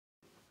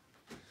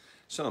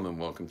Shalom and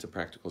welcome to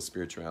Practical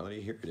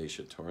Spirituality here at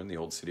Esha Torah in the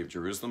Old City of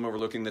Jerusalem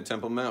overlooking the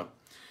Temple Mount.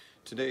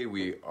 Today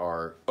we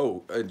are,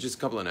 just a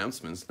couple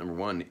announcements. Number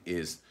one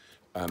is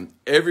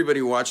everybody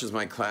who watches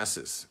my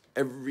classes,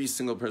 every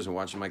single person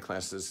watching my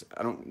classes,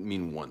 I don't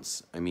mean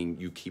once, I mean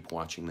you keep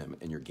watching them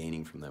and you're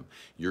gaining from them.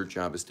 Your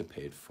job is to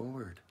pay it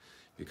forward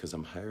because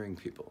I'm hiring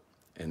people.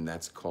 And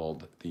that's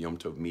called the Yom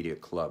Tov Media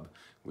Club,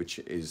 which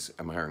is,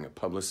 I'm hiring a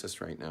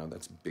publicist right now,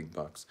 that's big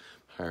bucks.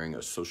 I'm hiring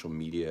a social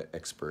media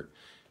expert,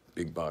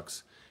 big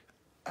bucks.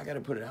 I got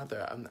to put it out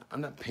there. I'm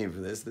not paying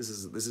for this. This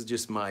is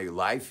just my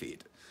live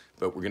feed.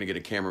 But we're going to get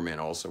a cameraman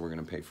also. We're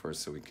going to pay for it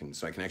so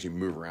I can actually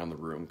move around the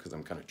room because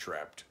I'm kind of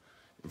trapped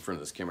in front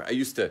of this camera. I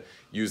used to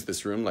use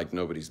this room like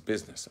nobody's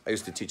business. I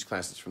used to teach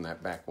classes from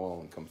that back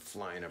wall and come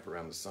flying up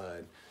around the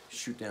side,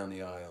 shoot down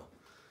the aisle.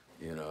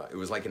 You know, it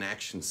was like an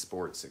action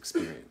sports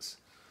experience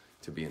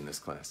to be in this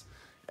class.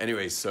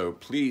 Anyway, so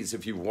please,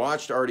 if you've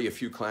watched already a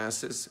few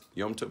classes,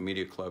 Yom Tov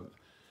Media Club,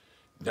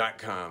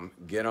 .com,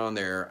 get on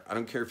there. I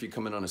don't care if you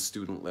come in on a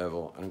student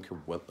level. I don't care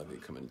what level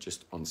you come in,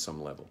 just on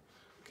some level.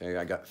 Okay,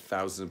 I got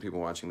thousands of people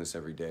watching this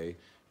every day,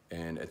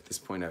 and at this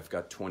point I've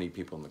got 20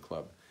 people in the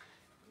club,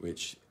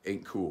 which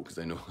ain't cool because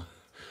I know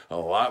a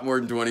lot more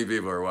than 20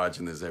 people are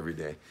watching this every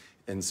day.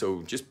 And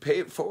so just pay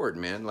it forward,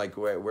 man. Like,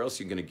 where else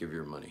are you going to give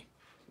your money?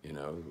 You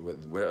know,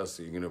 where else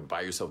are you going to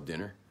buy yourself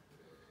dinner?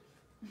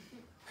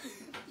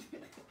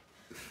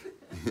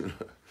 You know,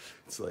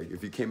 it's like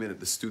if you came in at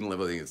the student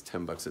level, I think it's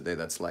 $10 a day.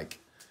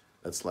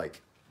 That's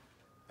like,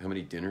 how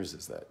many dinners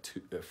is that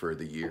for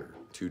the year?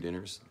 2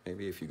 dinners,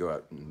 maybe, if you go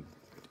out in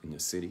the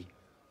city.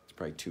 It's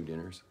probably 2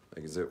 dinners.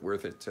 Like, is it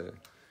worth it to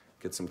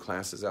get some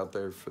classes out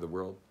there for the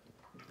world?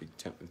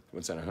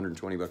 What's that,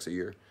 $120 a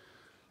year?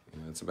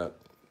 You know, it's about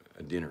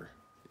a dinner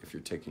if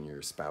you're taking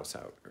your spouse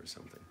out or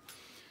something.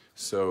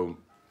 So,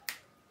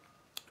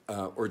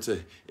 or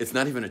it's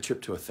not even a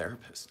trip to a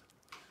therapist.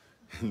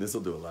 And this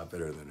will do a lot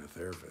better than a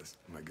therapist.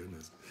 My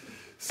goodness.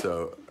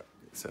 So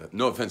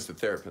no offense to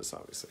therapists,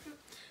 obviously.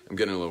 I'm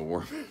getting a little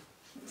warm.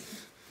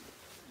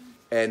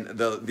 And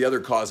the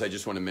other cause I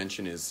just want to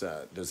mention is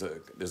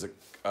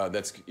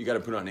you got to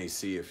put on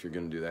AC if you're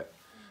going to do that.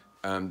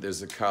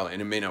 There's a kala,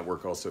 and it may not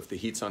work also. If the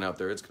heat's on out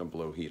there, it's going to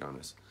blow heat on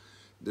us.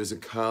 There's a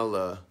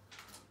kala,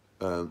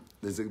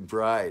 there's a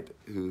bride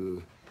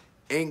who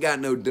ain't got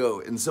no dough.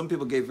 And some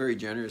people gave very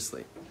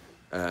generously.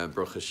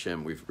 Baruch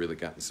Hashem, we've really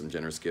gotten some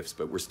generous gifts,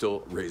 but we're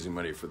still raising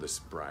money for this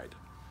bride.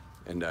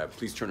 And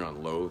please turn it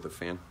on low, the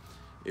fan.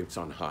 It's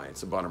on high.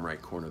 It's the bottom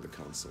right corner of the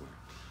console.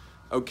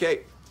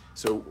 Okay,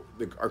 so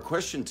our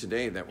question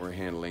today that we're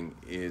handling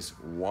is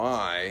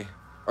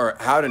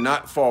how to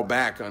not fall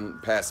back on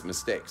past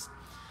mistakes.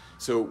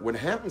 So what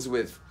happens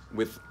with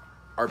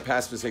our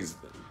past mistakes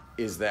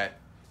is that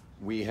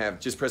we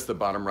have, just press the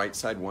bottom right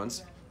side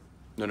once.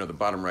 No, the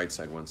bottom right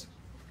side once.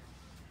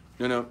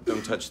 No,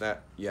 don't touch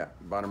that. Yeah,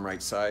 bottom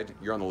right side.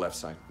 You're on the left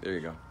side. There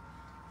you go.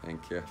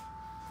 Thank you.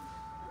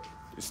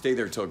 Stay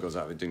there till it goes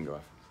off. It didn't go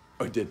off.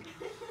 Oh, it did.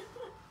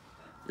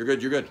 You're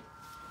good, you're good.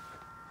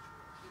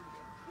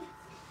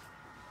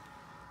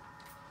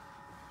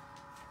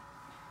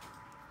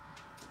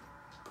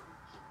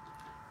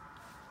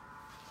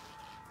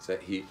 Is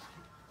that heat?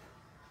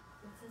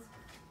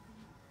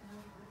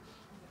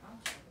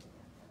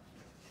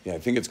 Yeah, I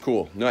think it's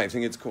cool. No, I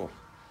think it's cool.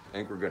 I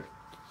think we're good.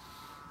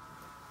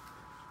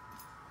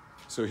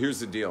 So here's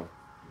the deal.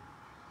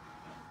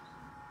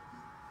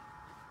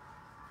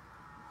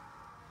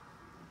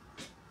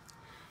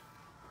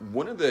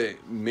 One of the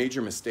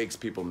major mistakes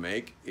people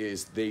make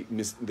is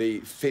they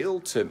fail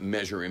to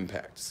measure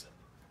impacts.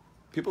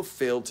 People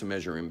fail to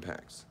measure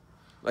impacts.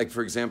 Like,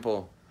 for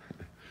example,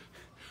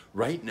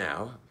 right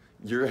now,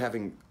 you're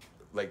having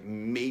like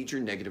major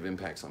negative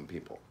impacts on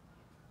people.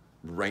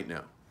 Right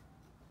now,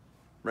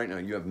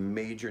 you have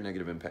major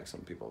negative impacts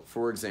on people.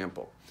 For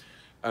example,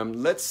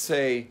 let's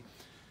say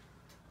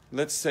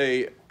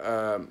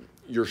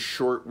you're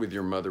short with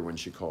your mother when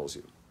she calls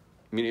you.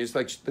 I mean, it's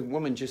like the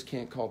woman just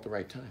can't call at the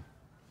right time.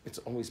 It's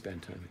always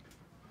bad timing.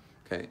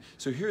 Okay?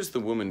 So here's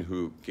the woman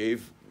who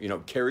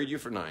carried you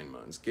for 9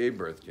 months, gave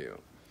birth to you.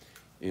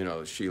 You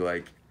know, she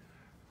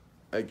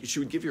she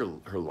would give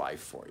her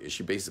life for you.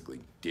 She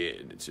basically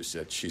did. It's just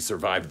that she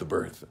survived the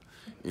birth.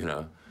 You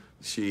know,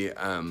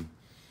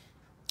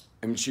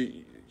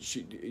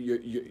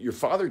 your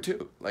father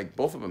too, like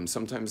both of them,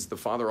 sometimes the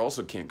father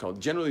also can't call.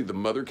 Generally, the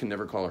mother can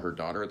never call her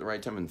daughter at the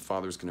right time, and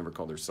fathers can never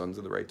call their sons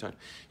at the right time.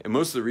 And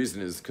most of the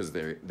reason is because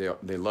they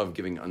love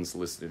giving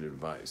unsolicited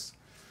advice.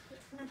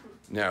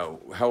 Now,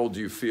 how old do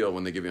you feel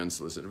when they give you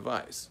unsolicited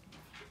advice?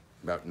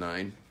 About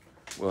 9?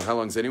 Well, how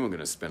long is anyone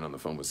going to spend on the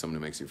phone with someone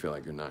who makes you feel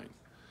like you're 9?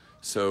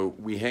 So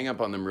we hang up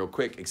on them real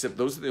quick, except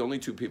those are the only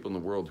 2 people in the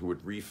world who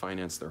would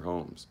refinance their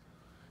homes.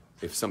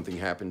 If something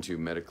happened to you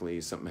medically,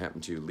 something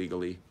happened to you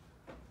legally,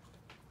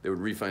 they would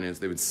refinance,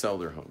 they would sell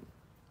their home.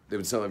 They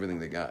would sell everything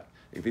they got.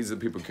 Like, these are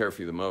the people who care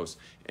for you the most,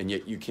 and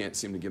yet you can't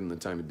seem to give them the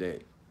time of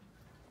day.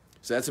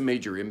 So that's a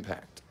major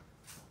impact.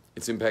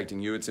 It's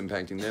impacting you, it's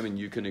impacting them, and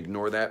you can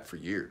ignore that for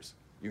years.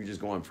 You can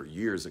just go on for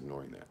years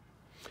ignoring that.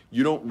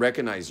 You don't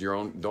recognize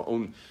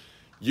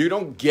You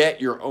don't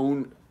get your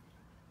own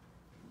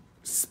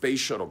space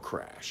shuttle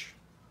crash.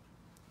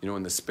 You know,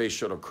 when the space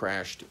shuttle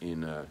crashed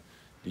in the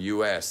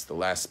U.S., the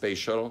last space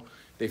shuttle,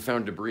 they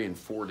found debris in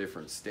 4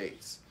 different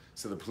states.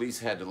 So the police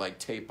had to like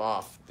tape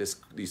off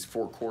these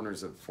 4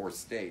 corners of 4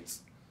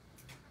 states,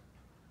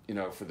 you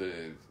know,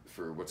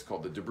 for what's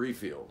called the debris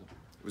field.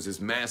 It was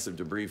this massive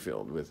debris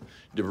field with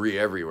debris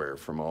everywhere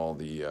from all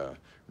the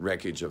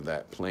wreckage of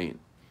that plane.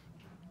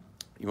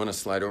 You want to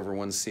slide over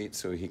 1 seat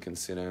so he can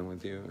sit down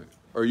with you?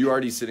 Or are you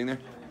already sitting there?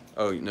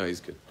 Oh, no,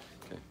 he's good.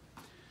 Okay.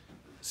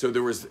 So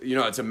there was, you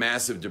know, it's a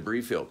massive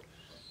debris field.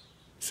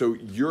 So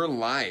your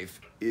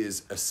life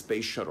is a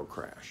space shuttle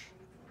crash.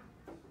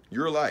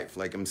 Your life,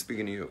 like I'm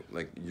speaking to you,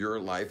 like your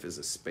life is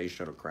a space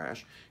shuttle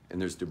crash and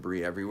there's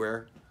debris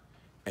everywhere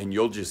and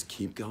you'll just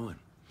keep going.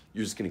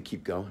 You're just going to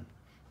keep going.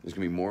 There's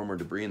going to be more and more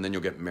debris and then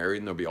you'll get married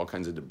and there'll be all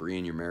kinds of debris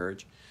in your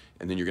marriage.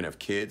 And then you're going to have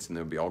kids and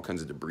there'll be all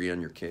kinds of debris on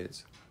your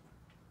kids.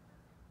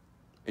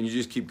 And you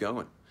just keep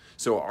going.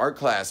 So our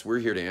class, we're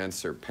here to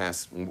answer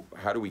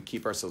how do we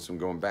keep ourselves from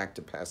going back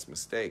to past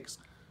mistakes?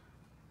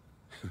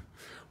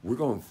 We're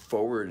going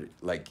forward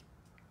like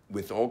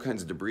with all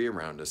kinds of debris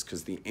around us,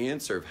 because the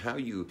answer of how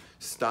you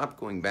stop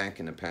going back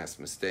into past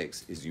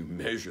mistakes is you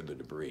measure the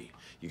debris.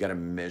 You got to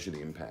measure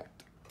the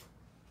impact.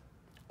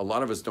 A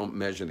lot of us don't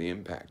measure the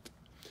impact.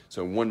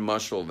 So one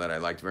mushal that I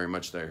liked very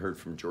much that I heard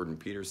from Jordan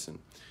Peterson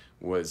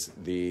was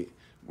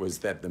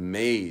that the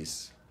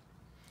maze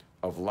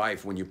of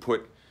life, when you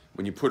put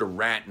a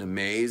rat in a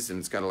maze and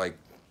it's got to like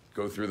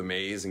go through the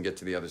maze and get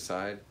to the other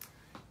side,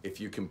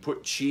 if you can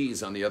put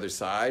cheese on the other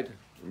side,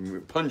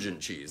 pungent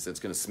cheese that's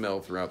going to smell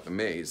throughout the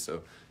maze,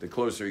 so the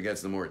closer he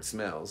gets, the more it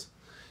smells.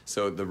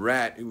 So the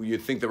rat, you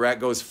think the rat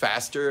goes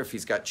faster if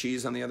he's got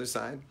cheese on the other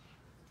side?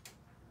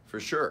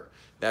 For sure.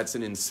 That's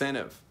an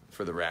incentive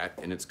for the rat,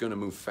 and it's going to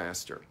move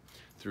faster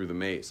through the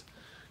maze.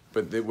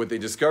 But what they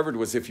discovered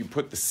was if you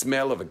put the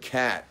smell of a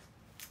cat,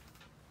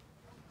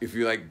 if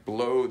you like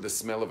blow the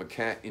smell of a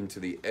cat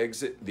into the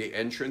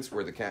entrance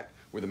where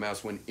the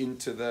mouse went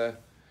into the,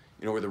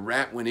 you know, where the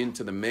rat went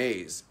into the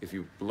maze, if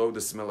you blow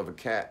the smell of a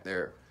cat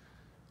there,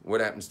 what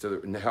happens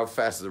to how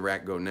fast does the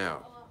rat go now?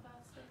 A lot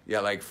faster. Yeah,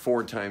 like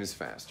 4 times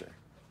faster.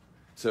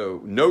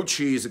 So no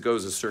cheese, it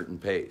goes a certain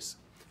pace.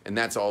 And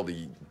that's all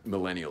the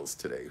millennials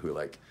today who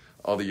like,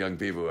 all the young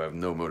people who have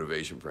no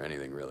motivation for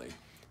anything really.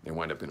 They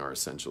wind up in our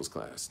essentials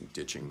class and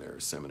ditching their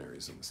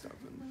seminaries and stuff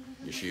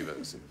and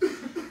yeshivas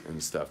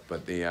and stuff.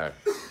 But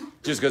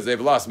just because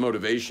they've lost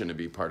motivation to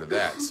be part of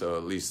that. So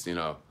at least, you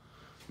know,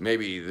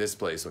 maybe this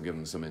place will give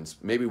them some,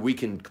 maybe we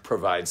can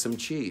provide some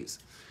cheese.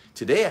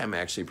 Today I'm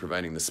actually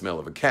providing the smell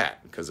of a cat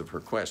because of her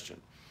question.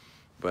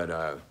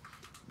 But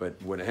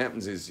what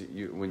happens is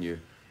when you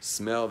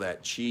smell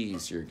that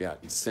cheese, you've got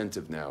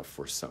incentive now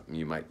for something.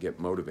 You might get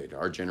motivated.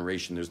 Our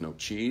generation, there's no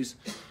cheese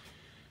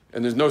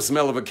and there's no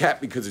smell of a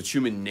cat because it's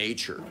human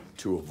nature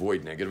to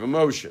avoid negative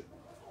emotion.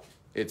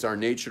 It's our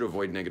nature to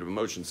avoid negative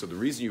emotion. So the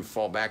reason you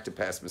fall back to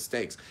past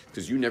mistakes is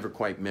because you never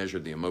quite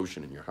measured the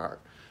emotion in your heart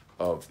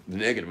of the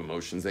negative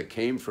emotions that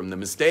came from the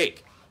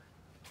mistake.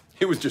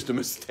 It was just a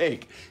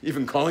mistake.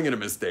 Even calling it a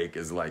mistake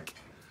is like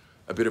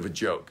a bit of a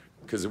joke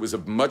because it was a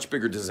much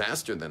bigger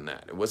disaster than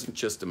that. It wasn't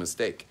just a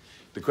mistake.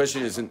 The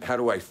question isn't how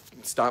do I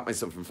stop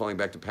myself from falling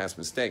back to past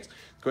mistakes.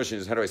 The question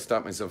is how do I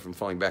stop myself from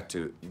falling back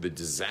to the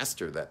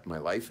disaster that my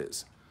life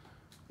is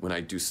when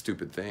I do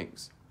stupid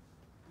things.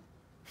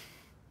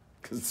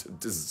 Because it's a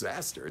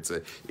disaster.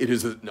 It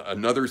is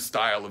another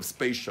style of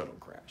space shuttle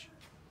crash.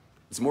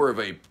 It's more of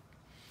a,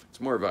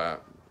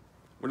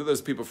 what do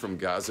those people from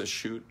Gaza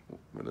shoot?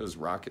 What are those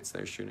rockets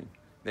they're shooting?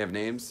 They have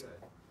names?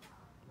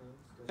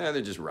 Yeah,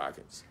 they're just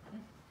rockets.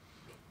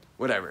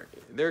 Whatever.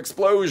 They're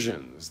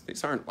explosions.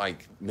 These aren't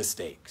like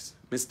mistakes.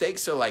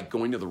 Mistakes are like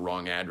going to the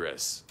wrong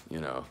address, you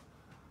know.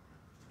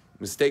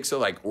 Mistakes are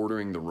like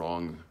ordering the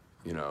wrong,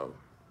 you know,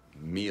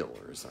 meal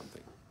or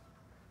something.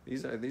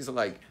 These are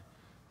like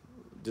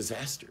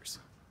disasters.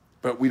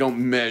 But we don't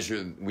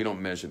measure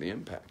the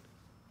impact.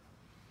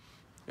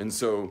 And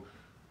so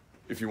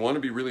if you want to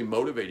be really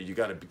motivated, you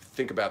got to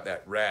think about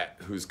that rat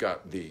who's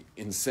got the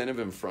incentive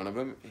in front of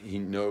him. He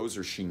knows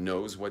or she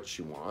knows what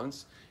she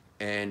wants.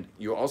 And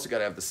you also got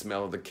to have the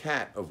smell of the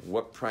cat of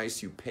what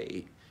price you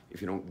pay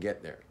if you don't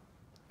get there.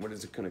 What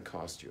is it going to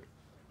cost you?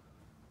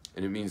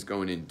 And it means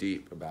going in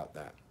deep about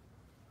that.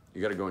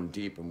 You got to go in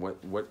deep and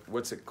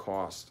what's it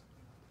cost?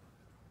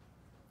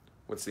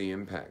 What's the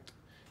impact?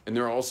 And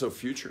there are also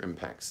future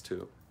impacts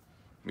too.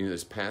 I mean,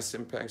 there's past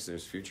impacts,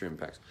 there's future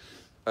impacts.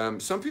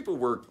 Some people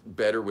work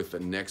better with the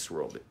next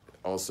world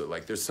also.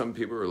 Like there's some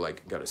people who are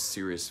like got a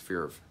serious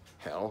fear of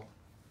hell,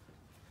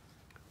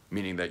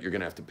 meaning that you're going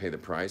to have to pay the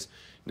price.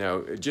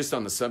 Now, just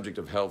on the subject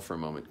of hell for a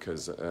moment,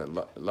 because a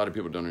lot of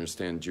people don't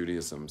understand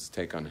Judaism's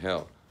take on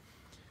hell.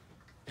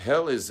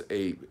 Hell is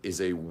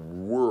a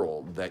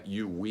world that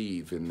you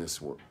weave in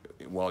this world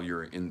while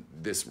you're in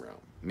this realm.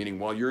 Meaning,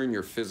 while you're in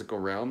your physical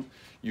realm,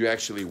 you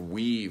actually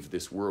weave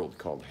this world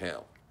called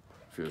hell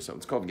for yourself.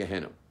 It's called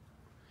Gehenna.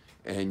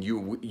 And you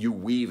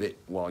weave it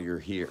while you're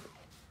here.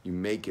 You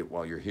make it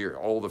while you're here.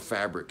 All the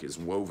fabric is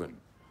woven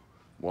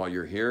while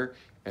you're here,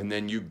 and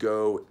then you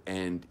go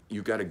and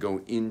you got to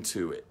go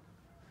into it.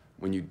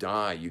 When you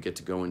die, you get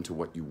to go into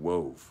what you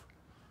wove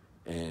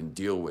and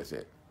deal with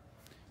it.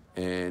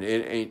 And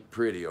it ain't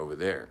pretty over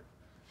there.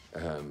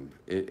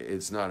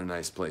 It's not a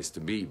nice place to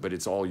be, but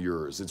it's all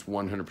yours. It's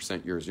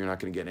 100% yours. You're not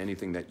going to get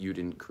anything that you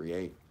didn't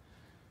create,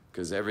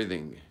 because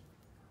everything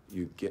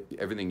you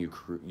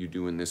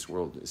do in this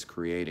world is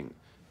creating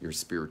your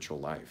spiritual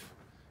life.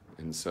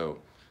 And so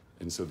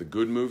the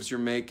good moves you're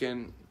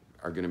making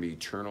are going to be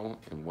eternal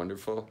and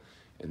wonderful,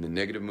 and the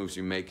negative moves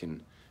you're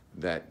making,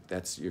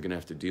 that's you're going to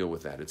have to deal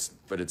with that.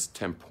 But it's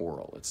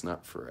temporal. It's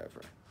not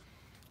forever.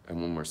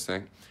 And one more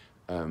thing.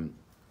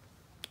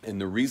 And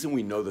the reason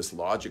we know this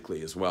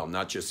logically as well,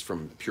 not just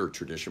from pure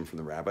tradition from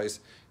the rabbis,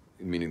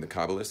 meaning the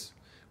Kabbalists,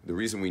 the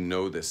reason we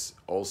know this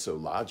also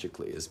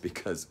logically is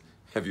because,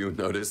 have you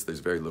noticed there's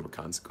very little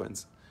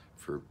consequence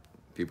for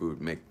people who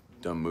make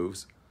dumb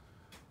moves?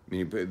 I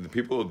mean, the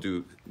people who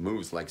do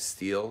moves like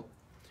steal,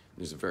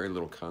 there's very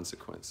little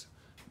consequence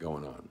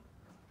going on.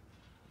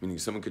 Meaning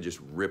someone could just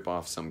rip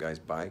off some guy's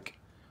bike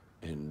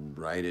and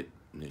ride it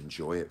and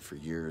enjoy it for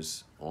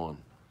years on.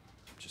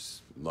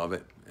 Just love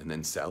it and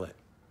then sell it.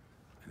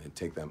 And then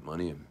take that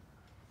money and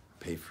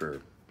pay for a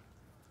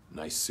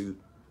nice suit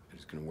that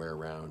he's going to wear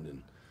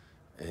around.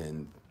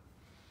 And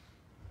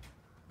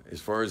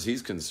as far as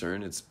he's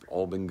concerned, it's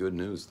all been good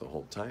news the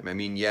whole time. I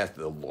mean, yeah,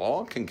 the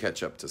law can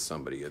catch up to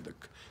somebody. The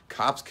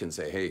cops can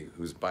say, hey,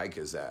 whose bike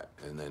is that?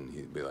 And then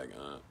he'd be like,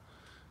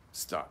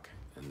 stuck.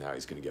 And now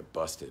he's going to get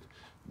busted.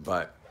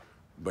 But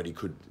he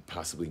could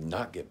possibly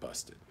not get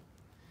busted.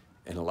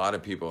 And a lot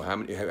of people,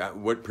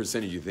 what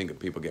percentage do you think of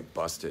people get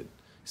busted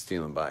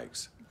stealing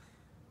bikes?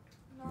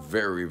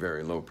 Very,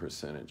 very low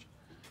percentage.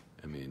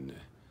 I mean,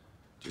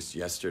 just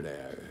yesterday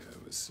I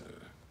was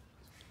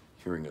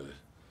hearing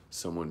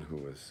someone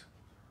who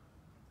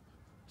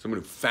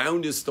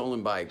found his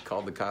stolen bike,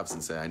 called the cops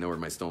and said, I know where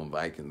my stolen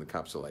bike, and the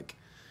cops are like,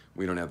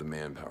 we don't have the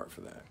manpower for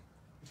that.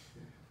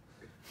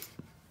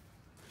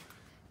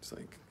 It's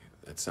like,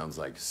 that sounds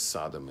like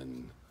Sodom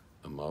and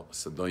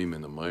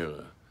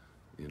Amorah,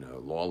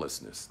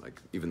 lawlessness.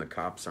 Like, even the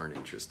cops aren't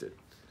interested.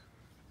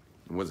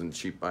 It wasn't a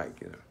cheap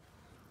bike,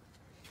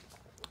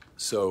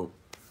 So,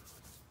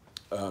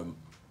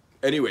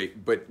 anyway,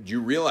 but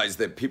you realize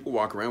that people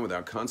walk around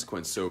without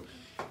consequence. So,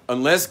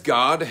 unless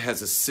God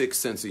has a sick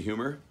sense of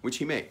humor, which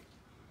he may,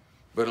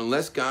 but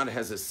unless God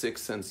has a sick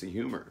sense of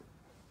humor,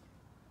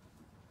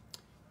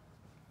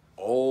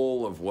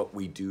 all of what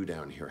we do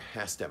down here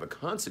has to have a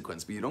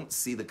consequence, but you don't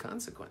see the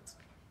consequence.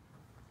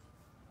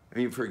 I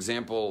mean, for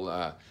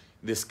example,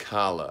 this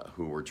Kala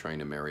who we're trying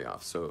to marry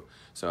off. So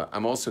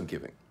I'm also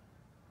giving,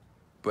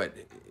 but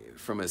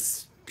from a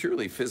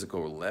purely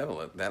physical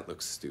level, that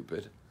looks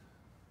stupid.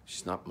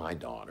 She's not my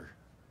daughter.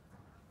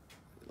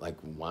 Like,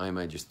 why am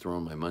I just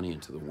throwing my money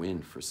into the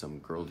wind for some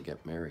girl to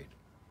get married?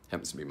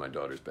 Happens to be my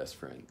daughter's best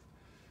friend.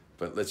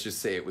 But let's just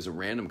say it was a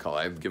random call.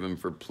 I've given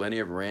for plenty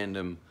of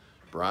random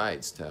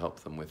brides to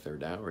help them with their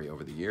dowry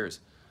over the years.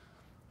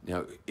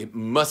 Now, it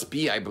must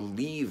be, I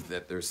believe,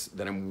 that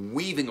I'm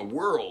weaving a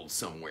world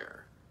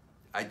somewhere.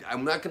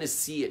 I'm not going to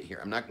see it here.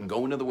 I'm not going to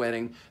go into the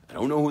wedding. I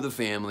don't know who the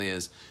family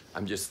is.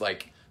 I'm just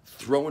like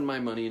throwing my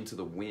money into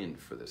the wind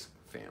for this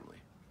family.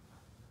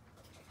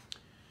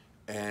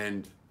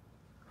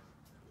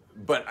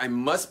 But I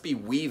must be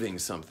weaving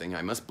something.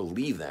 I must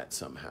believe that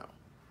somehow.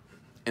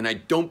 And I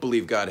don't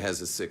believe God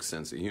has a sick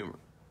sense of humor.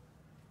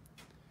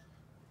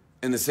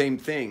 And the same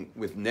thing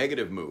with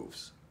negative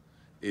moves,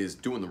 is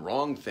doing the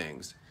wrong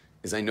things,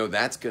 is I know I'm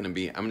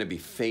going to be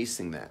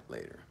facing that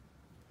later.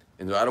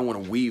 And I don't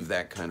want to weave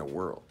that kind of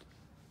world.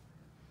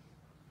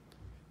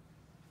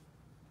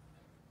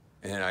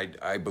 And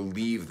I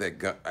believe that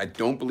God, I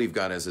don't believe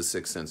God has a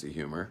sick sense of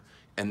humor,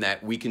 and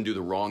that we can do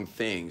the wrong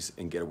things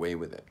and get away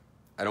with it.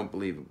 I don't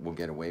believe we'll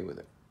get away with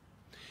it.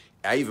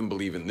 I even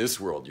believe in this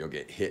world you'll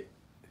get hit.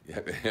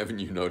 Haven't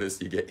you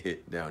noticed you get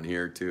hit down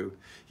here too?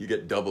 You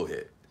get double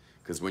hit.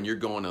 Because when you're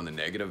going on the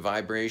negative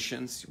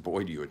vibrations,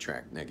 boy, do you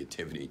attract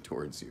negativity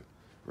towards you,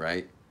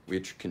 right? We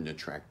can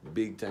attract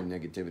big-time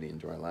negativity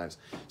into our lives.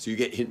 So you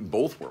get hit in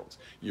both worlds.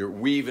 You're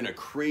weaving a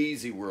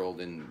crazy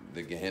world in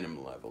the Gehenna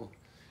level,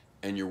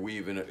 and you're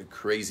weaving a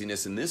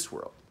craziness in this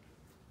world.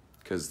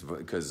 Because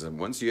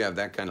once you have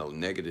that kind of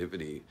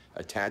negativity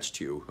attached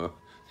to you,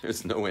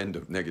 there's no end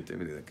of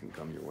negativity that can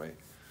come your way,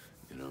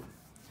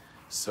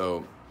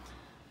 So,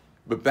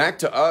 but back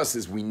to us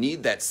is we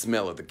need that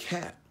smell of the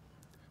cat.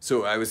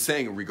 So I was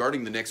saying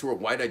regarding the next world,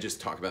 why did I just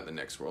talk about the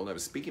next world? I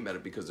was speaking about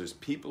it because there's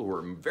people who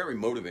are very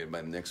motivated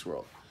by the next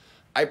world.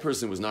 I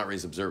personally was not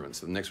raised observant,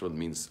 so the next world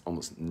means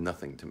almost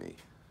nothing to me.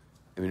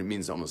 I mean, it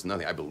means almost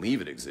nothing. I believe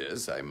it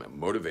exists. I'm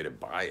motivated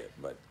by it,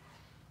 but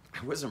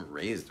I wasn't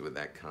raised with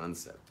that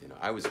concept.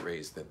 I was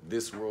raised that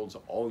this world's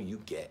all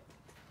you get,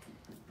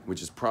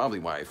 which is probably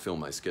why I fill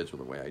my schedule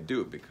the way I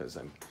do, because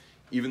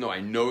even though I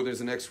know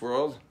there's a next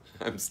world,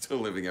 I'm still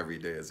living every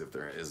day as if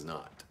there is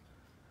not.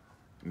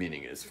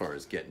 Meaning as far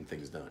as getting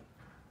things done.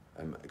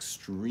 I'm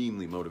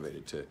extremely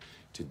motivated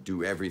to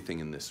do everything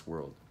in this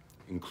world,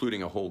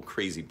 including a whole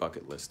crazy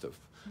bucket list of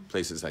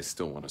places I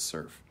still want to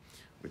surf,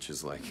 which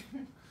is like,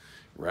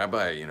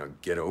 Rabbi,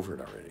 get over it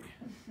already.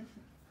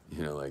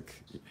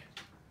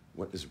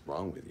 What is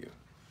wrong with you?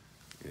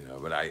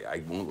 But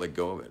I won't let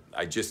go of it.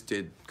 I just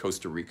did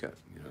Costa Rica,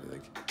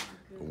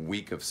 a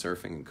week of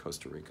surfing in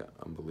Costa Rica.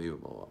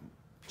 Unbelievable.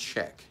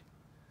 Check.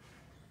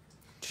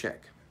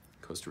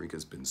 Costa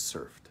Rica's been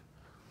surfed.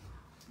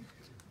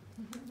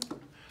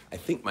 I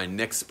think my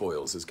next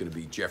spoils is going to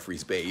be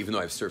Jeffreys Bay. Even though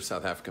I've surfed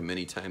South Africa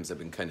many times, I've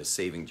been kind of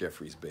saving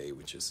Jeffreys Bay,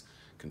 which is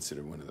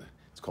considered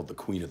it's called the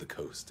Queen of the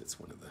Coast. It's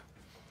one of the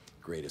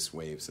greatest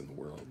waves in the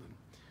world.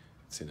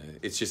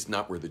 It's just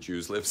not where the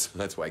Jews live, so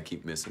that's why I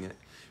keep missing it.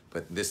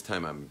 But this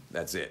time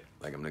that's it.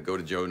 Like, I'm going to go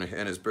to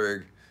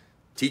Johannesburg,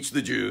 teach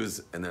the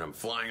Jews, and then I'm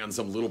flying on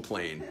some little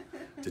plane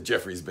to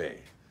Jeffreys Bay.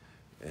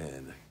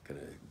 And I'm going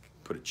to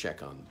put a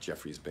check on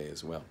Jeffreys Bay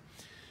as well.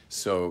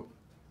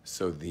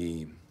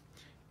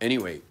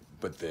 Anyway,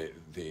 but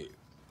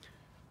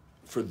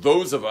for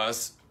those of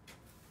us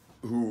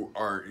who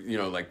are,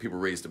 like people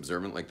raised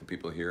observant, like the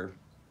people here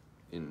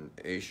in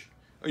Aish.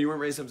 Oh, you weren't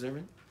raised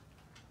observant?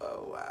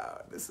 Oh,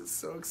 wow, this is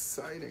so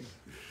exciting.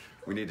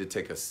 We need to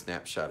take a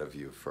snapshot of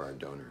you for our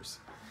donors.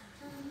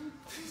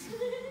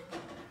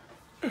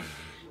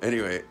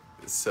 Anyway,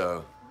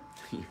 so,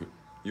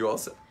 you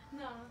also?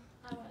 No,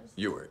 I was.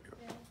 You were.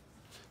 Yeah.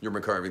 You're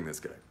McCarving this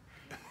guy.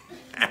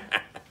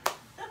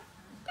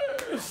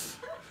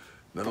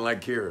 Nothing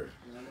like Kira.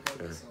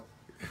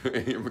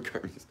 You're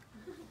McCarving.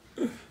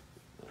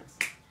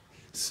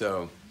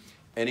 So,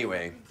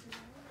 anyway,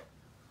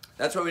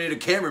 that's why we need a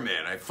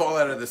cameraman. I fall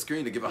out of the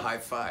screen to give a high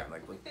five.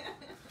 Like,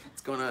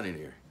 what's going on in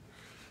here?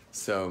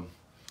 So,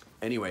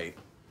 anyway,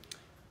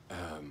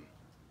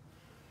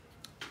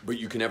 but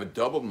you can have a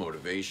double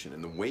motivation.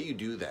 And the way you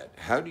do that,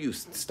 how do you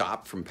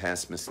stop from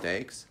past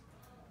mistakes?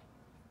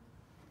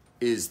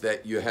 Is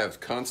that you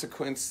have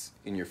consequence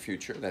in your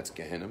future. That's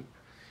Gehenna.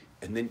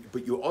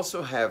 But you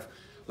also have,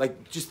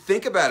 just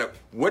think about it.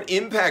 What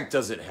impact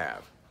does it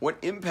have? What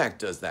impact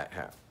does that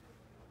have?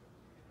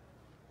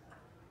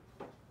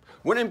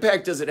 What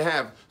impact does it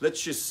have?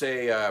 Let's just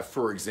say,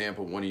 for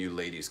example, one of you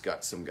ladies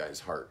got some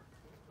guy's heart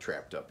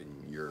trapped up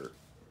in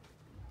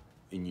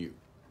you.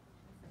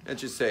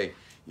 Let's just say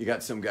you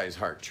got some guy's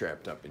heart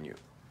trapped up in you.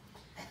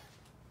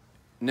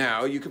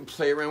 Now you can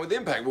play around with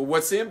impact. Well,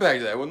 what's the impact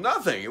of that? Well,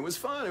 nothing. It was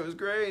fun. It was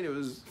great. It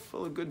was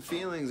full of good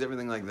feelings,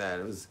 everything like that.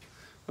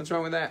 What's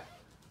wrong with that?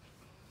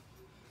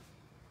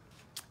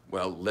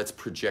 Well, let's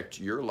project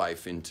your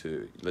life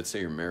into, let's say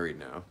you're married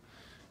now.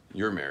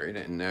 You're married,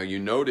 and now you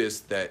notice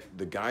that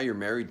the guy you're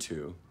married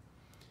to,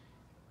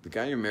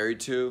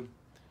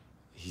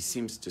 he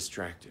seems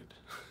distracted.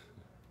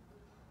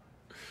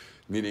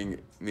 meaning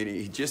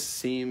he just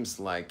seems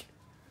like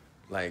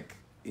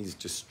he's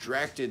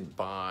distracted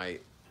by,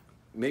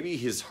 maybe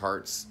his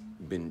heart's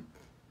been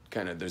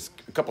there's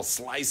a couple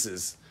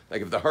slices,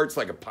 like if the heart's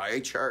like a pie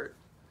chart,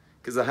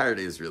 because the heart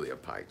is really a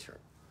pie chart.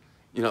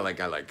 I like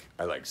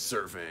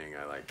surfing,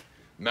 I like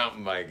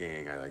mountain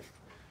biking, I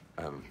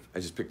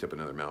just picked up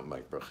another mountain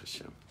bike, Baruch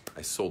Hashem.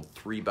 I sold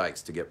 3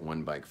 bikes to get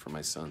 1 bike for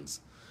my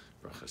sons,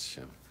 Baruch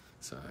Hashem.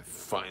 So I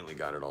finally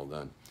got it all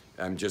done.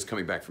 I'm just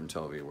coming back from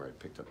Tel Aviv where I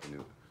picked up the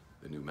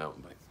new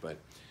mountain bike. But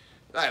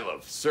I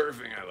love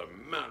surfing, I love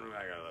mountain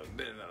biking,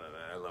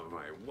 I love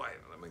my wife,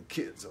 I love my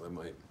kids, I love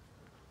my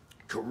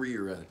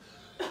career.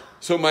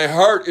 So my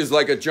heart is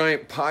like a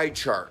giant pie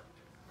chart.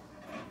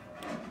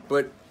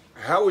 But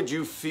how would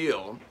you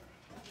feel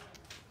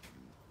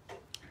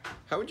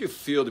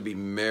to be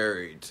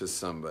married to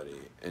somebody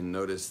and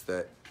notice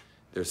that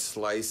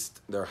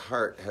their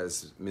heart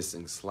has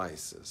missing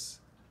slices?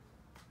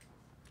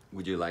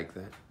 Would you like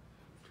that?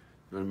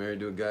 You want to marry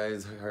to a guy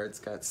whose heart's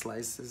got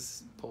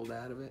slices pulled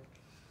out of it?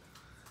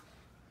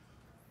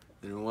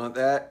 You don't want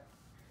that?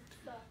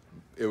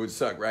 It would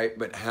suck, right?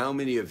 But how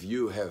many of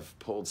you have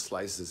pulled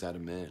slices out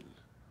of men?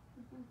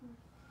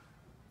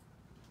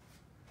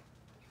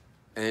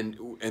 And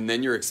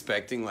then you're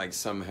expecting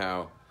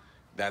somehow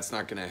that's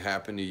not going to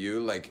happen to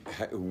you?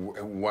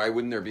 Why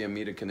wouldn't there be a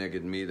mida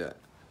keneged mida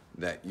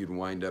that you'd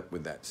wind up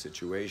with that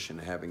situation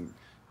having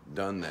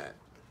done that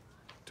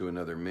to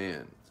another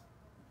man?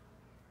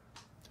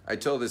 I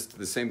tell the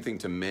same thing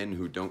to men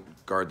who don't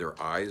guard their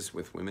eyes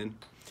with women.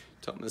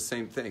 Tell them the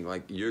same thing.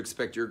 You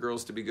expect your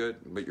girls to be good,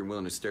 but you're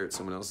willing to stare at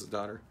someone else's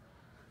daughter?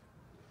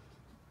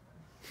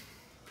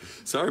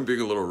 Sorry I'm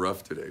being a little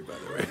rough today, by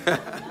the way.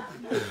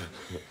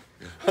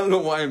 I don't know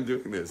why I'm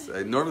doing this.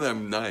 Normally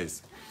I'm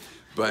nice.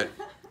 But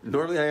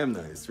normally I am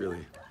nice,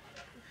 really.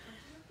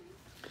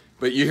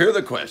 But you hear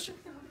the question.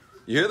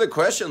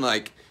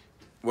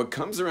 What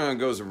comes around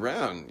goes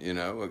around,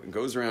 What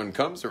goes around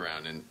comes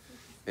around.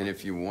 And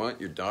if you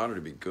want your daughter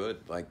to be good,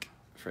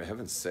 for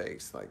heaven's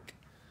sakes,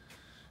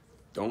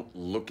 don't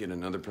look at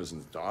another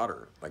person's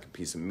daughter like a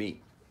piece of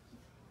meat,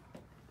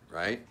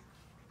 right?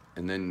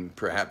 And then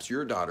perhaps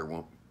your daughter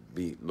won't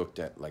be looked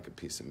at like a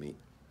piece of meat.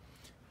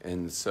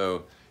 And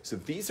so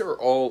these are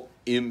all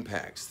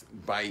impacts.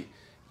 By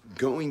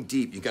going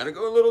deep, you got to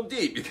go a little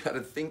deep. You got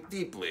to think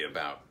deeply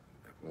about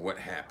what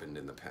happened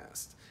in the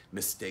past,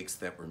 mistakes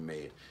that were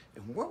made,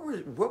 and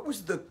what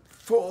was the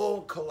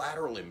full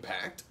collateral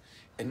impact,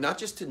 and not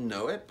just to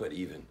know it, but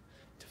even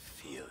to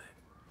feel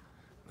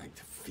it, like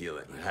to feel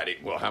it.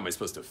 How am I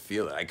supposed to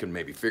feel it? I can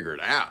maybe figure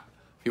it out.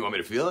 You want me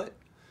to feel it?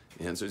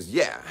 The answer is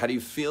yeah. How do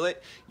you feel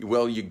it?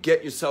 Well, you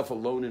get yourself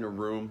alone in a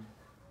room,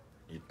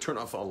 you turn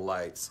off all the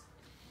lights,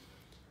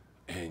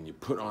 and you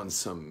put on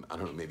some, I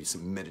don't know, maybe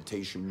some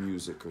meditation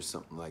music or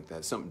something like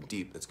that, something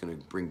deep that's going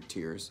to bring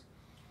tears.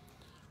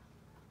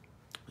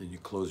 And you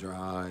close your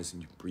eyes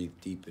and you breathe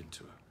deep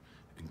into it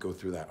and go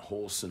through that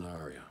whole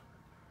scenario.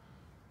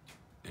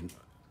 And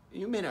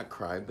you may not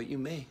cry, but you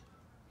may.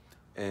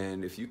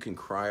 And if you can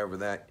cry over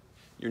that,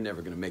 you're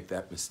never going to make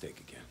that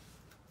mistake again.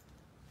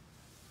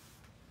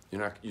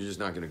 You're just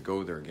not going to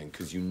go there again,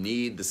 because you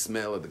need the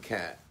smell of the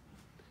cat.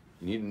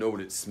 You need to know what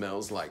it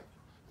smells like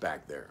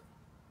back there,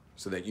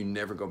 so that you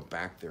never go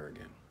back there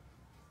again.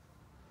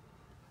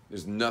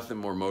 There's nothing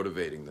more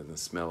motivating than the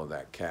smell of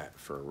that cat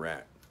for a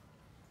rat.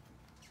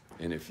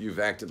 And if you've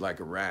acted like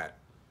a rat,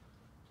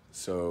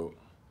 so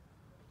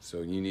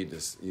you need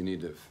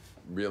to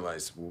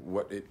realize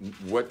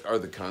what are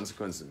the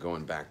consequences of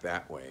going back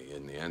that way.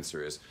 And the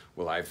answer is,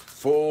 well, I've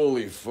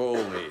fully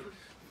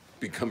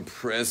become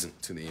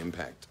present to the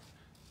impact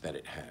that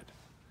it had,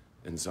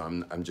 and so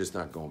I'm just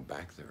not going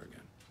back there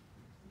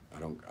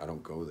again. I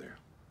don't go there.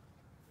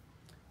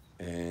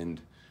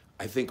 And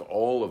I think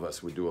all of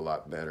us would do a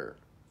lot better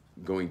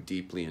going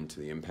deeply into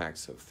the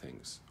impacts of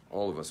things.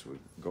 All of us would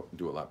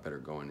do a lot better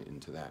going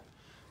into that.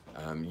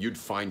 You'd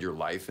find your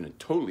life in a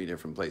totally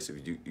different place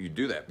if you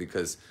do that,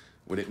 because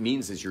what it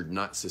means is you're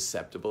not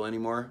susceptible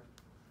anymore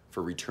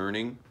for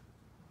returning.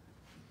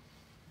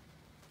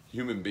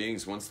 Human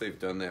beings, once they've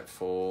done that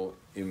full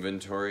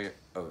inventory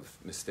of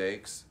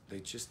mistakes, they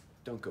just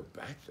don't go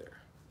back there.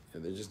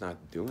 They're just not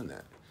doing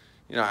that.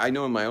 I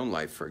know in my own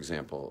life, for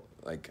example,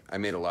 like I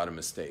made a lot of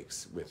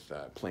mistakes with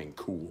playing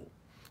cool,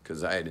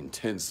 because I had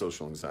intense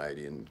social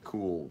anxiety, and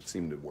cool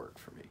seemed to work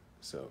for me.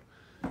 So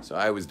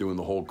I was doing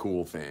the whole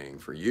cool thing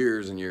for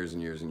years and years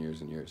and years and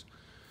years and years.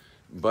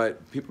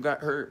 But people got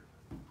hurt.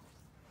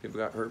 People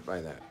got hurt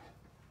by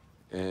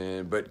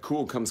that. But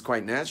cool comes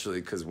quite naturally,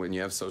 because when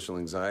you have social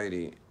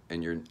anxiety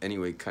and you're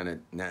anyway kind of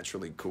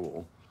naturally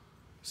cool,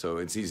 so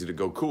it's easy to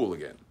go cool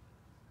again.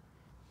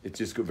 It's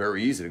just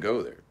very easy to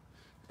go there.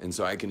 And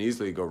so I can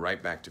easily go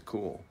right back to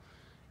cool,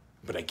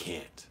 but I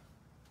can't,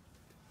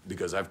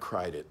 because I've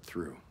cried it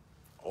through,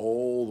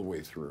 all the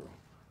way through.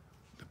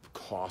 The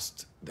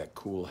cost that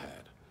cool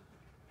had,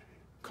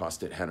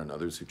 cost it had on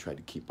others who tried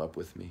to keep up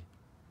with me,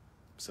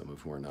 some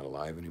of whom are not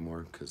alive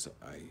anymore, because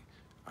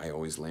I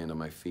always land on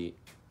my feet,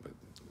 but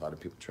a lot of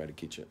people try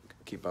to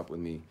keep up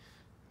with me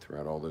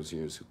throughout all those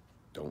years who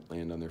don't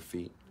land on their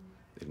feet.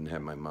 They didn't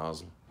have my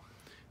mazel.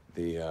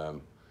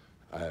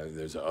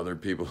 There's other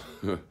people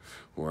who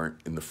aren't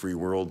in the free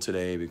world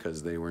today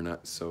because they were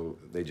not, so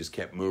they just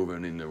kept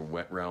moving in their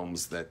wet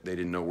realms that they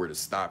didn't know where to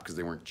stop because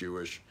they weren't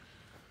Jewish.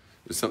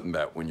 There's something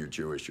about when you're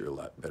Jewish, you're a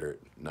lot better at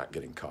not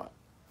getting caught.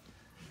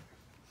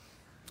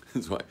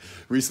 That's why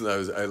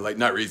recently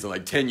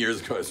like 10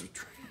 years ago, I was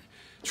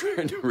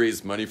trying to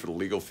raise money for the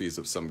legal fees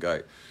of some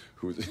guy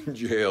who was in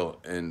jail,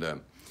 and I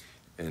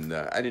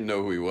didn't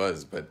know who he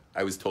was, but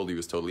I was told he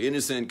was totally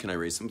innocent. Can I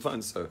raise some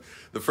funds? So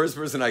the first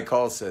person I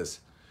call says,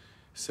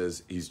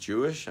 he's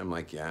Jewish? I'm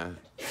like, yeah.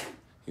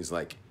 He's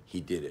like,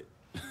 he did it.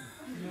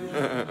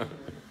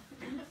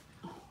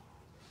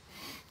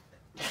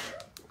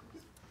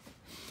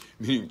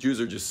 Meaning Jews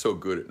are just so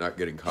good at not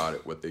getting caught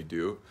at what they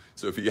do.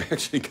 So if he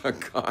actually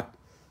got caught,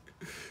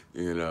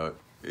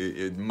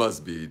 it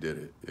must be he did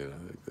it.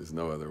 There's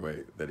no other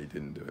way that he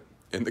didn't do it.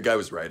 And the guy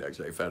was right,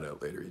 actually. I found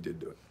out later he did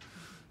do it.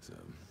 So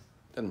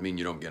doesn't mean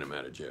you don't get him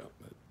out of jail,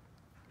 but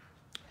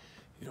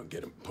you don't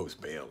get him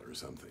post bail or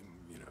something,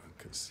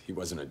 because he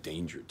wasn't a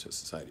danger to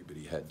society, but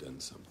he had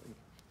done something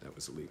that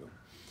was illegal.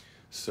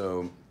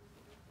 So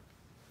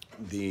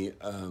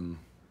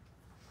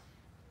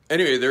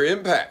anyway, there are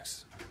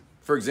impacts.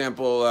 For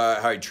example,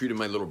 how I treated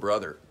my little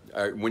brother.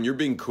 When you're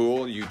being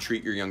cool, you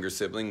treat your younger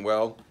sibling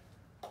well.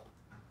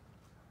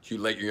 Do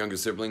you let your younger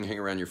sibling hang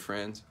around your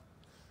friends?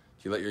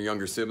 Do you let your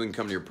younger sibling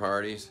come to your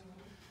parties?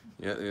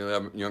 You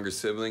have a younger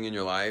sibling in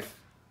your life?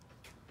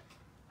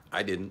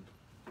 I didn't.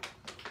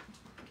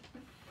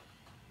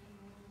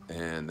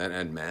 And that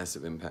had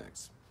massive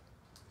impacts.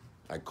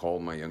 I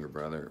called my younger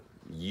brother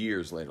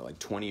years later, like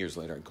 20 years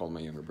later, I called my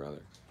younger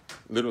brother.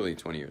 Literally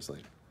 20 years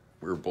later.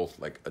 We were both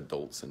like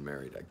adults and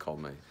married. I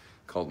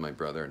called my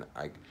brother, and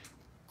I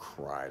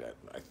cried,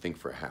 I think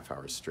for a half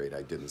hour straight.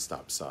 I didn't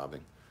stop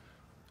sobbing,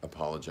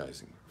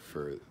 apologizing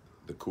for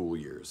the cool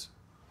years.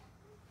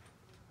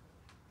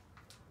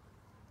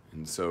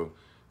 And so,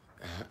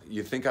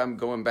 you think I'm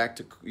going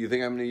you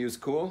think I'm going to use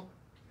cool?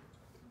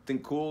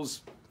 Think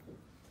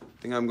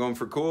I'm going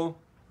for cool?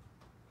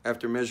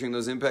 After measuring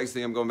those impacts,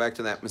 think I'm going back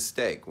to that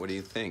mistake. What do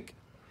you think?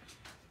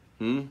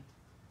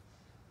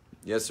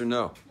 Yes or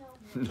no?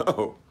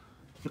 No.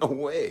 No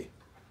way.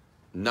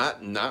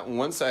 Not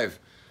once I've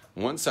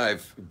once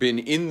I've been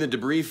in the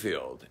debris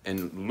field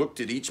and looked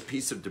at each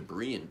piece of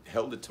debris and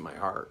held it to my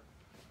heart,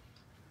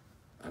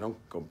 I don't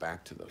go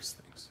back to those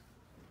things.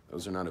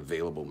 Those are not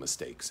available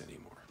mistakes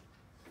anymore.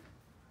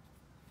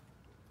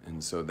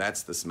 And so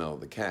that's the smell of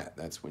the cat.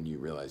 That's when you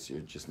realize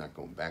you're just not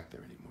going back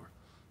there anymore.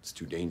 It's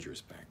too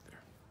dangerous back there.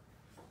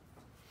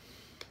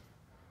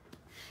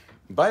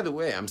 By the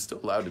way, I'm still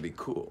allowed to be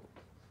cool.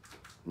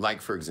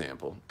 Like, for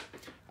example,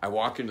 I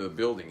walk into the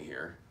building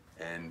here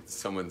and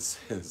someone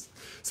says,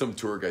 some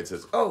tour guide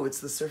says, oh, it's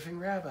the surfing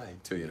rabbi.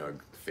 To,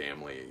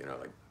 family,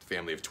 like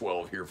family of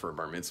 12 here for a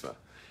bar mitzvah.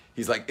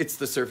 He's like, it's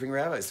the surfing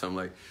rabbi. So I'm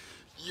like,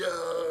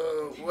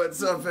 yo,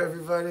 what's up,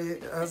 everybody?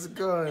 How's it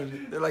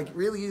going? They're like,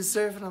 really, you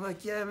surf? And I'm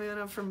like, yeah, man,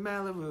 I'm from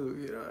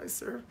Malibu. I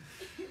surf.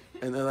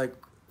 And they're like,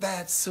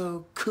 that's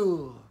so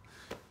cool.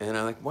 And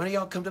I'm like, why don't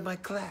y'all come to my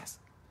class?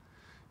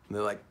 And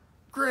they're like,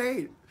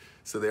 great.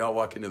 So they all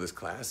walk into this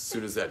class. As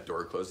soon as that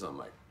door closes, I'm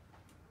like,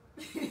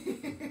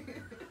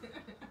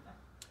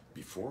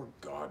 before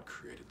God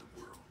created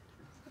the world,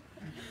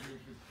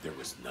 there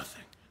was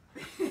nothing.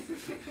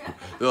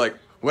 They're like,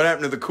 what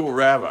happened to the cool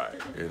rabbi?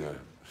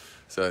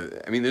 So,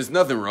 there's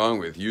nothing wrong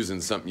with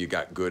using something you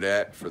got good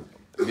at.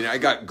 I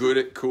got good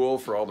at cool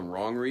for all the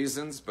wrong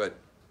reasons, but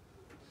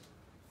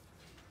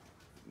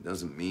it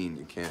doesn't mean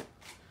you can't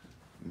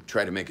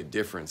try to make a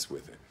difference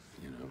with it,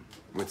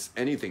 with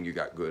anything you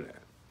got good at.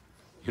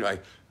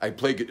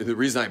 The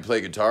reason I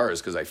play guitar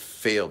is because I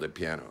failed at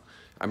piano.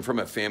 I'm from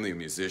a family of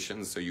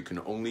musicians, so you can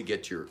only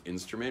get your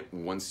instrument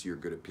once you're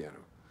good at piano.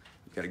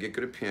 You got to get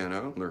good at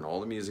piano, learn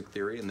all the music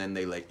theory, and then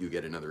they let you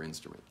get another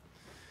instrument.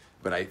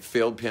 But I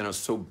failed piano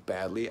so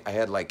badly, I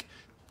had like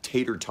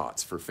tater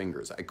tots for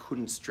fingers. I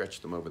couldn't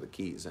stretch them over the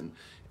keys. And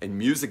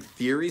music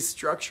theory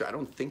structure, I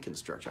don't think in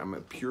structure. I'm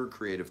a pure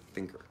creative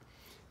thinker.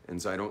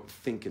 And so I don't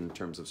think in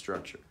terms of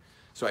structure.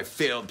 So I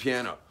failed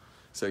piano.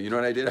 So you know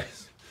what I did? I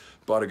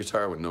bought a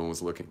guitar when no one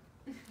was looking.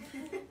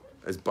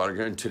 I bought a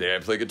guitar, and today I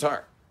play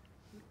guitar.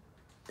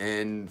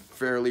 And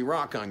fairly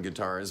rock on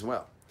guitar as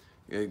well.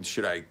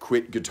 Should I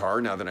quit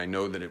guitar now that I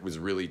know that it was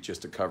really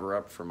just a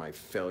cover-up for my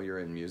failure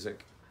in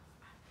music?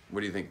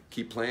 What do you think?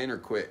 Keep playing or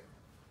quit?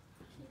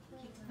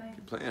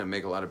 Keep playing. I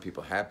make a lot of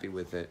people happy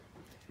with it,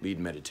 lead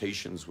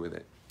meditations with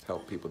it,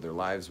 help people their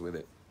lives with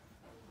it.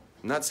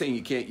 I'm not saying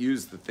you can't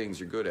use the things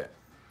you're good at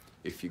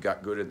if you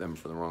got good at them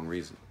for the wrong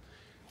reason.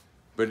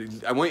 But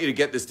I want you to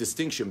get this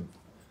distinction.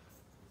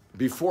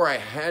 Before I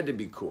had to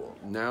be cool,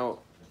 now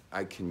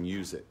I can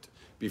use it.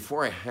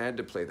 Before I had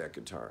to play that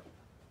guitar,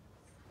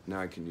 now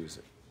I can use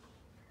it.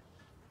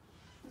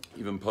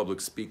 Even public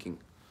speaking.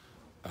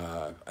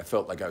 I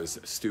felt like I was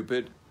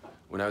stupid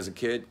when I was a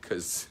kid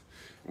because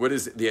what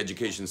is the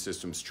education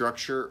system,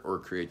 structure or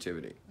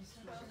creativity?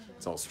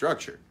 It's all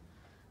structure.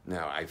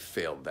 Now, I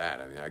failed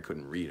that. I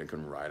couldn't read, I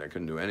couldn't write, I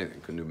couldn't do anything,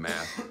 couldn't do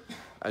math.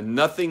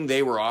 Nothing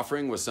they were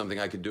offering was something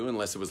I could do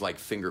unless it was like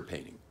finger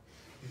painting.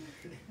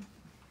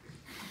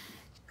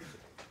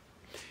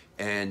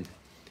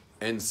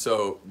 And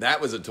so that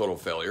was a total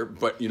failure.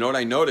 But you know what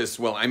I noticed?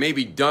 Well, I may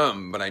be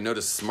dumb, but I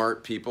noticed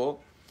smart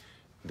people,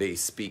 they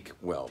speak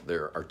well.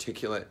 They're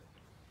articulate.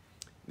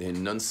 They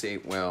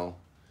enunciate well.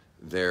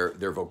 Their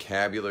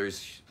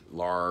vocabulary's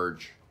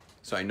large.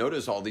 So I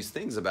noticed all these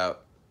things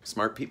about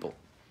smart people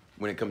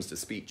when it comes to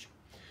speech.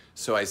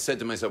 So I said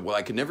to myself, well,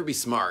 I could never be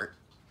smart,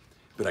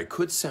 but I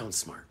could sound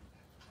smart.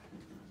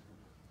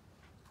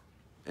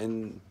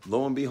 And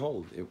lo and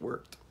behold, it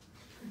worked.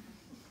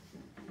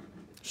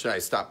 Should I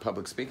stop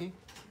public speaking?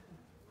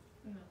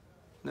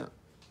 No.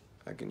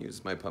 I can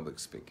use my public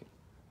speaking.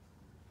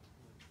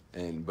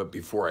 But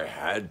before I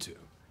had to,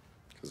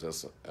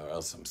 because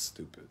else I'm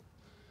stupid.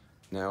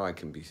 Now I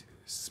can be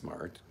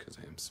smart, because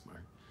I am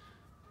smart.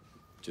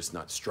 Just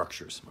not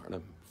structure smart,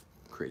 I'm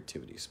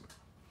creativity smart.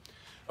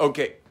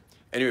 Okay,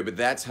 anyway, but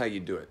that's how you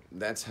do it.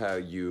 That's how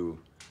you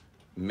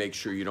make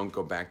sure you don't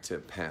go back to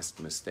past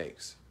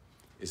mistakes.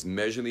 Is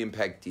measure the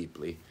impact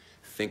deeply.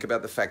 Think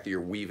about the fact that you're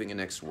weaving a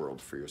next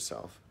world for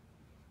yourself.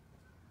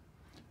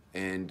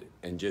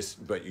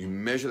 But you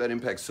measure that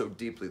impact so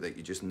deeply that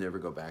you just never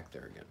go back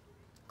there again.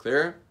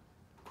 Clear?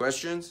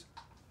 Questions?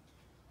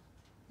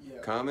 Yeah.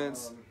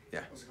 Comments?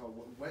 Yeah. What's it called?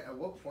 At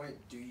what point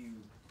do you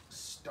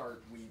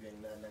start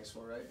weaving that next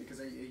world, right? Because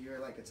you're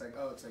like, it's like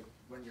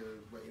when you're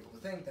able to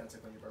think, then it's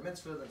like when you're bar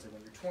mitzvah, then it's like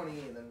when you're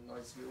 20, and then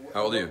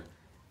how old are you?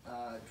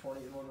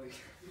 20 in 1 week.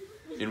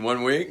 In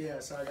 1 week? Yeah,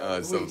 so I got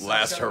it's the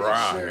last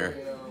hurrah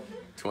here.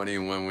 20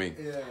 in 1 week.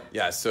 Yeah.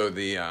 Yeah. So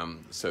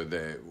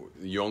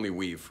you only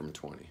weave from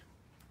 20.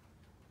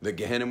 The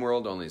Gehenna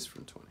world only is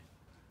from 20.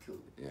 Cool.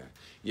 Yeah.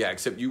 Yeah.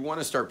 Except you want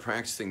to start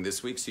practicing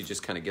this week, so you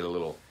just kind of get a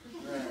little.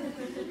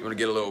 You want to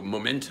get a little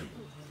momentum.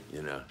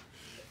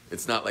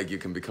 It's not like you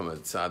can become a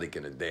tzaddik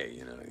in a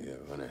day.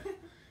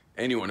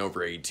 Anyone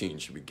over 18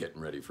 should be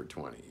getting ready for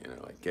 20.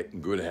 Like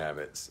getting good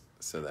habits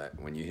so that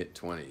when you hit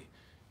 20.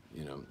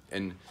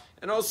 And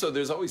also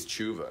there's always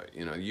tshuva,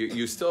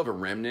 you still have a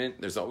remnant.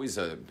 There's always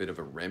a bit of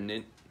a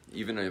remnant,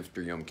 even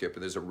after Yom Kippur,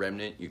 there's a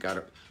remnant.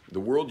 The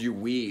world you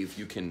weave,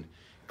 you can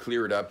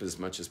clear it up as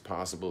much as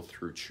possible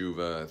through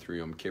tshuva, through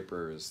Yom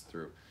Kippurs,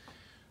 through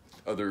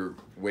other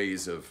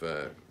ways of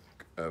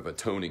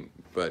atoning,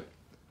 but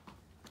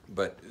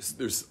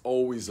there's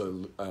always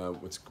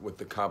what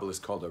the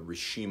Kabbalists call a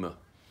rishima,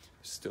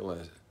 still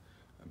a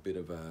bit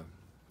of a,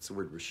 what's the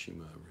word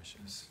rishima?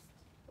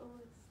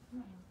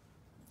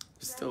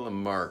 There's still a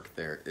mark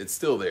there. It's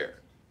still there.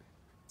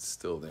 It's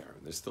still there.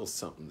 There's still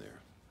something there,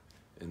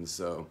 and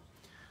so,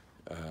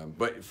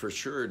 but for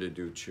sure to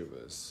do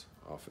tshuva as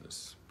often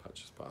as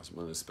much as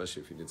possible, and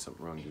especially if you did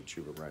something wrong, do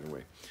tshuva right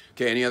away.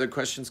 Okay, any other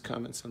questions,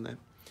 comments on that?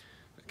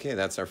 Okay,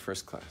 that's our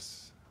first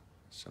class.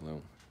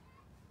 Shalom.